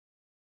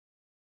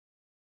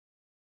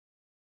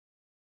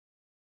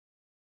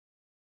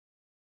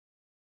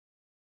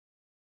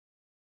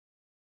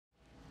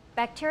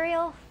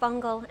Bacterial,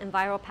 fungal, and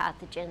viral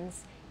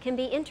pathogens can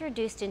be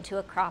introduced into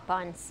a crop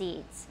on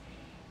seeds.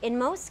 In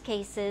most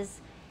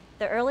cases,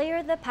 the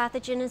earlier the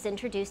pathogen is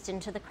introduced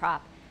into the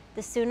crop,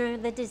 the sooner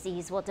the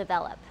disease will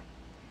develop.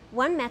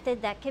 One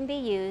method that can be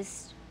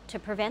used to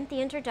prevent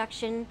the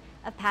introduction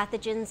of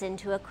pathogens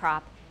into a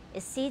crop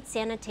is seed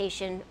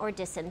sanitation or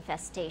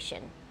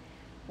disinfestation.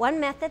 One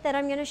method that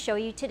I'm going to show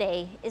you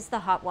today is the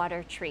hot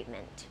water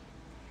treatment.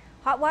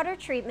 Hot water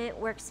treatment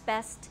works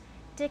best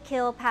to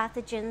kill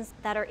pathogens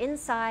that are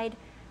inside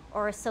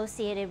or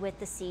associated with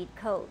the seed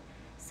coat,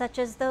 such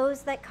as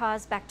those that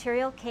cause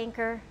bacterial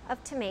canker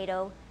of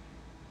tomato,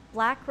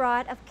 black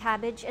rot of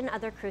cabbage and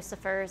other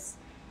crucifers,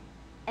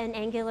 and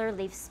angular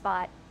leaf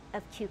spot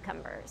of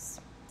cucumbers.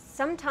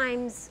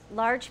 Sometimes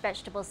large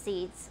vegetable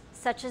seeds,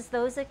 such as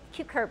those of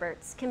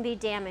cucurbits, can be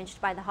damaged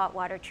by the hot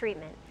water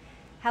treatment.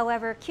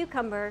 However,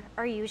 cucumber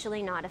are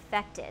usually not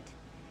affected.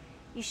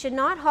 You should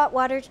not hot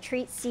water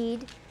treat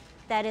seed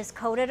that is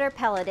coated or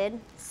pelleted,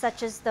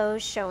 such as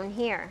those shown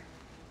here.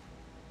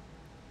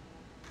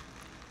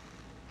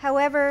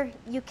 However,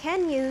 you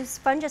can use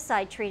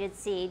fungicide treated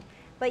seed,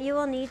 but you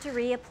will need to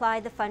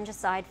reapply the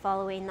fungicide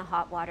following the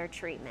hot water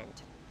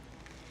treatment.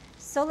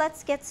 So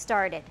let's get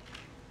started.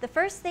 The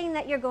first thing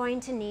that you're going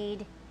to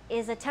need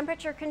is a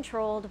temperature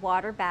controlled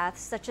water bath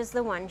such as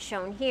the one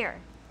shown here.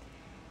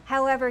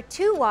 However,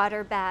 2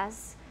 water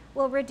baths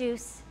will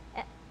reduce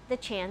the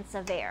chance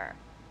of error.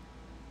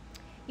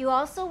 You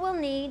also will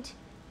need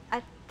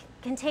a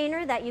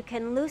container that you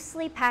can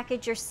loosely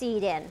package your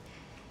seed in.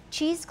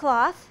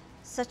 Cheesecloth,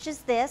 such as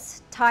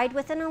this, tied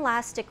with an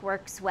elastic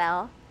works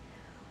well.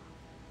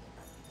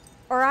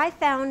 Or I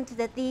found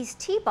that these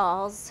tea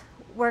balls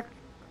work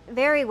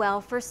very well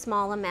for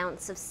small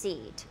amounts of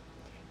seed.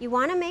 You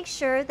want to make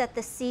sure that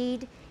the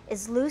seed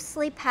is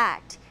loosely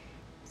packed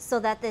so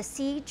that the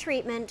seed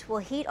treatment will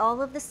heat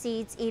all of the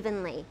seeds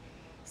evenly.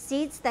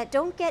 Seeds that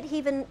don't get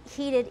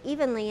heated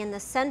evenly in the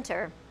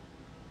center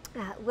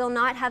will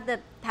not have the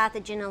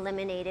pathogen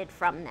eliminated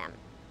from them.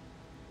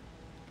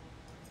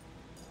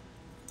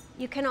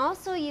 You can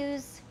also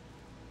use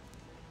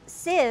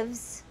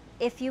sieves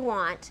if you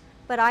want,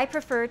 but I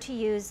prefer to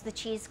use the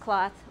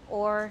cheesecloth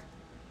or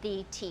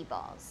the tea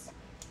balls.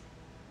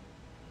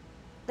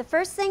 The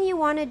first thing you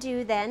want to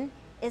do then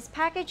is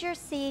package your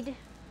seed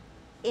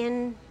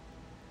in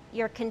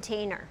your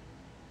container.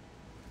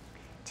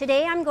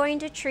 Today I'm going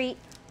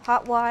to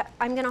hot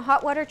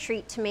water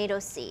treat tomato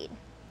seed.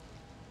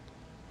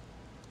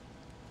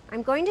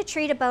 I'm going to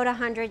treat about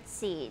 100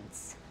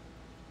 seeds.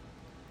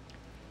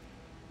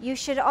 You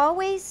should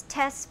always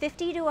test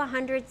 50 to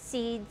 100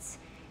 seeds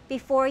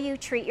before you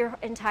treat your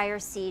entire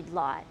seed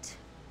lot.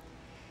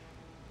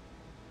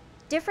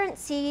 Different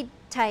seed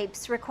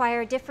types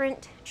require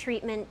different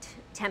treatment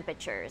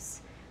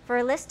temperatures. For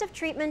a list of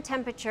treatment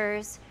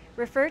temperatures,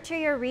 refer to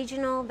your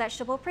regional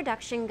vegetable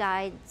production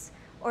guides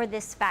or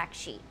this fact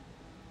sheet.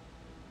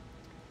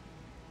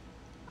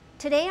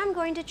 Today I'm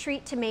going to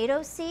treat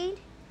tomato seed.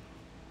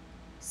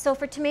 So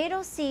for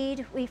tomato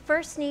seed, we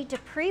first need to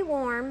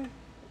pre-warm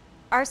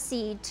our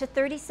seed to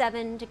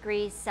 37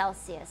 degrees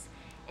Celsius.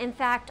 In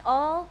fact,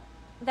 all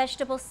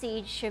vegetable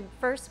seeds should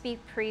first be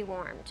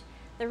pre-warmed.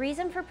 The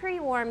reason for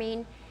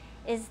pre-warming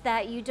is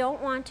that you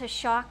don't want to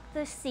shock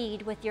the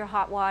seed with your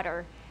hot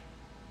water.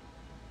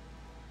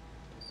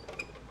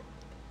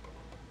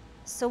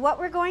 So what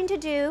we're going to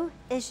do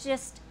is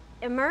just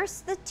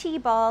immerse the tea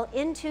ball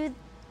into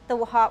the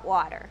hot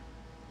water.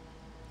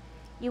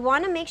 You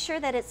want to make sure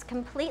that it's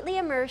completely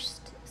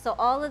immersed so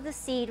all of the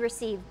seed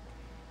receive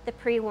the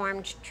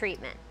pre-warmed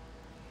treatment.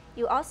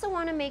 You also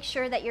want to make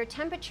sure that your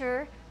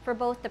temperature for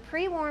both the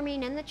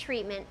pre-warming and the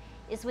treatment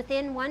is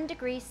within 1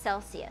 degree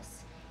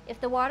Celsius. If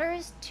the water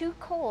is too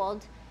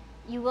cold,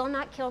 you will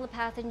not kill the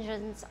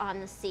pathogens on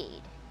the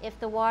seed. If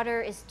the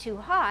water is too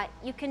hot,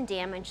 you can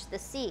damage the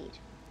seed.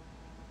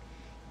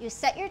 You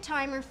set your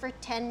timer for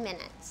 10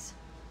 minutes.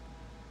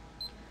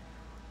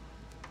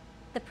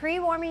 The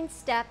pre-warming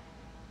step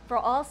for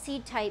all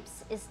seed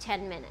types is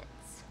 10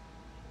 minutes.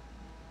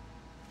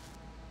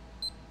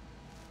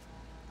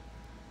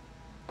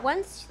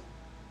 Once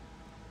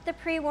the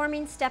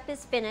pre-warming step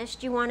is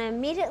finished, you want to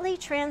immediately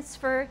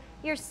transfer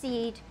your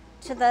seed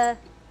to the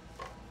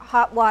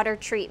hot water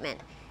treatment.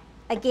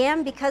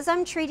 Again, because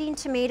I'm treating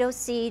tomato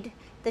seed,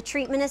 the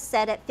treatment is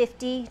set at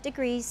 50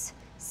 degrees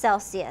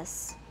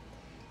Celsius.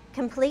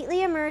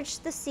 Completely immerse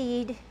the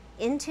seed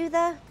into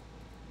the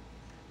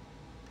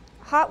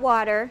hot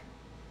water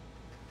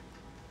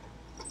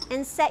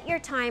and set your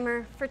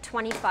timer for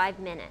 25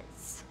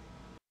 minutes.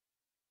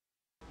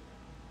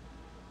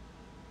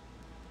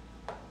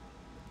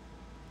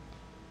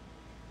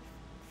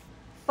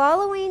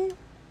 Following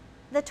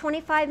the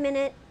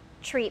 25-minute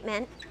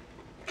treatment,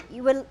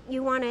 you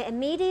want to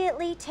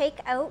immediately take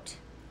out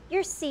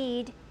your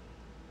seed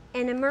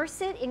and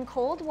immerse it in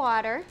cold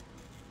water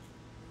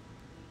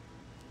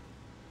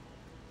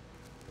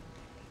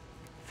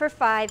for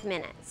 5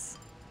 minutes.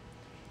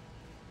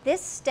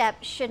 This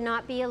step should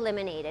not be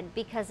eliminated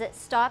because it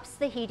stops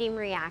the heating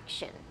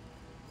reaction.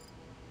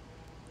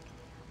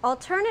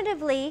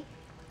 Alternatively,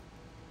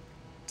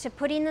 to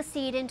putting the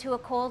seed into a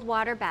cold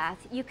water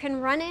bath, you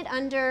can run it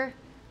under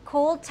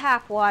cold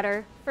tap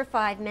water for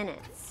 5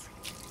 minutes.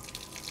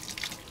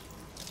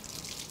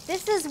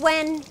 This is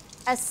when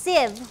a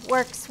sieve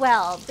works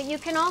well, but you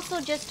can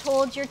also just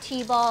hold your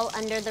tea ball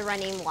under the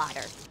running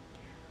water.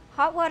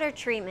 Hot water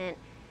treatment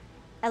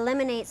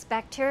eliminates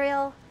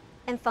bacterial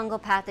and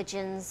fungal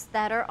pathogens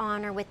that are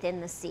on or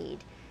within the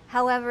seed.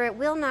 However, it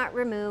will not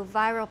remove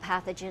viral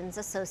pathogens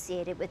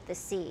associated with the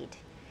seed.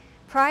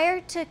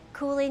 Prior to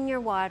cooling your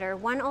water,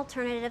 one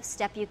alternative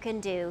step you can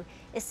do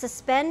is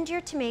suspend your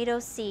tomato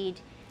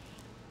seed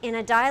in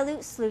a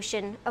dilute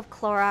solution of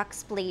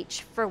Clorox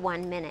bleach for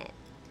 1 minute.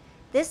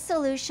 This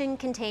solution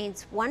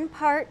contains 1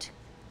 part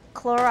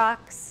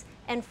Clorox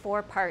and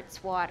 4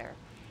 parts water.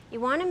 You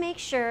want to make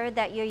sure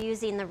that you're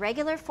using the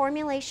regular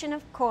formulation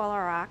of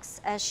Clorox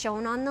as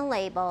shown on the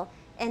label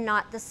and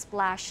not the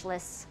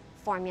splashless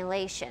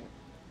formulation.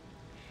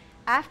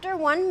 After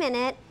 1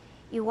 minute,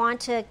 you want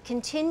to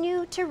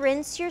continue to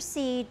rinse your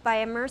seed by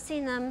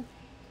immersing them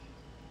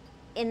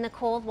in the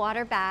cold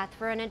water bath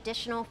for an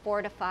additional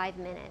 4 to 5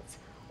 minutes,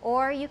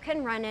 or you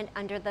can run it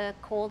under the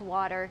cold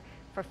water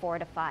for 4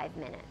 to 5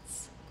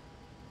 minutes.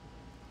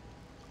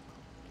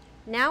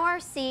 Now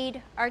our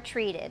seed are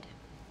treated.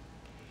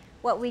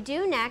 What we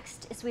do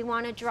next is we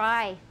want to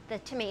dry the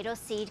tomato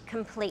seed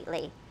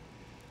completely.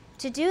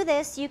 To do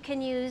this, you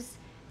can use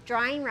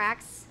drying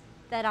racks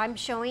that I'm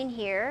showing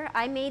here.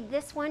 I made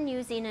this one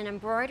using an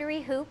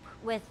embroidery hoop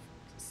with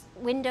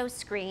window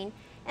screen,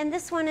 and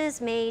this one is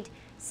made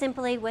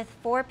simply with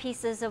 4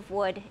 pieces of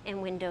wood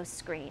and window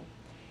screen.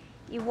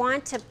 You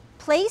want to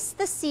place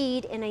the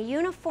seed in a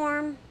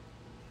uniform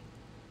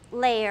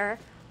layer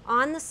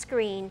on the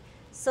screen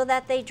so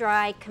that they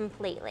dry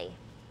completely.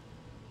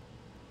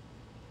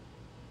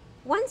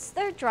 Once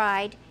they're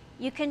dried,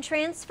 you can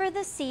transfer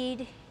the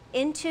seed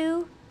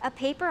into a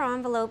paper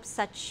envelope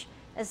such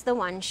as the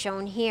one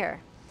shown here.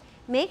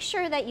 Make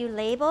sure that you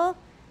label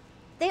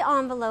the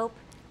envelope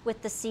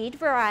with the seed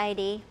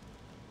variety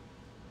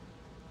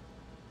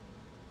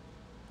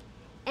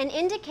and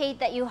indicate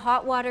that you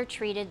hot water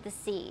treated the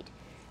seed.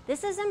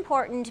 This is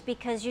important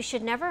because you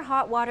should never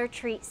hot water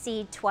treat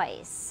seed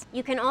twice.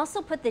 You can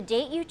also put the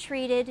date you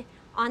treated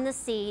on the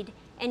seed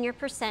and your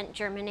 %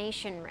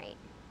 germination rate.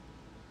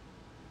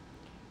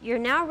 You're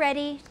now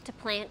ready to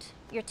plant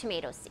your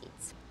tomato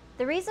seeds.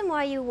 The reason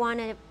why you want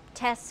to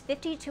test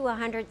 50 to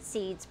 100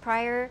 seeds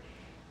prior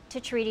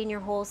to treating your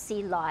whole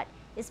seed lot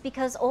is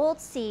because old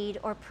seed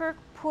or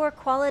poor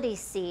quality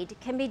seed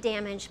can be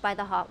damaged by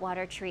the hot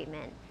water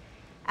treatment.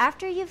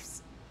 After you've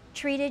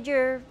treated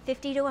your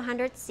 50 to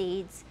 100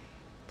 seeds,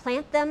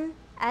 plant them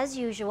as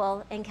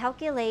usual and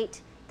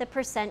calculate the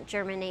 %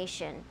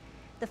 germination.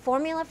 The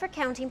formula for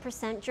counting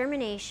 %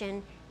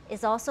 germination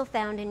is also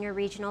found in your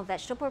regional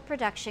vegetable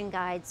production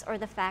guides or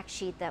the fact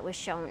sheet that was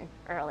shown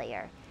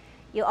earlier.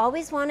 You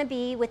always want to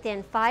be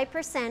within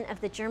 5%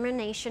 of the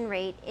germination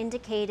rate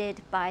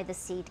indicated by the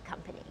seed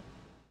company.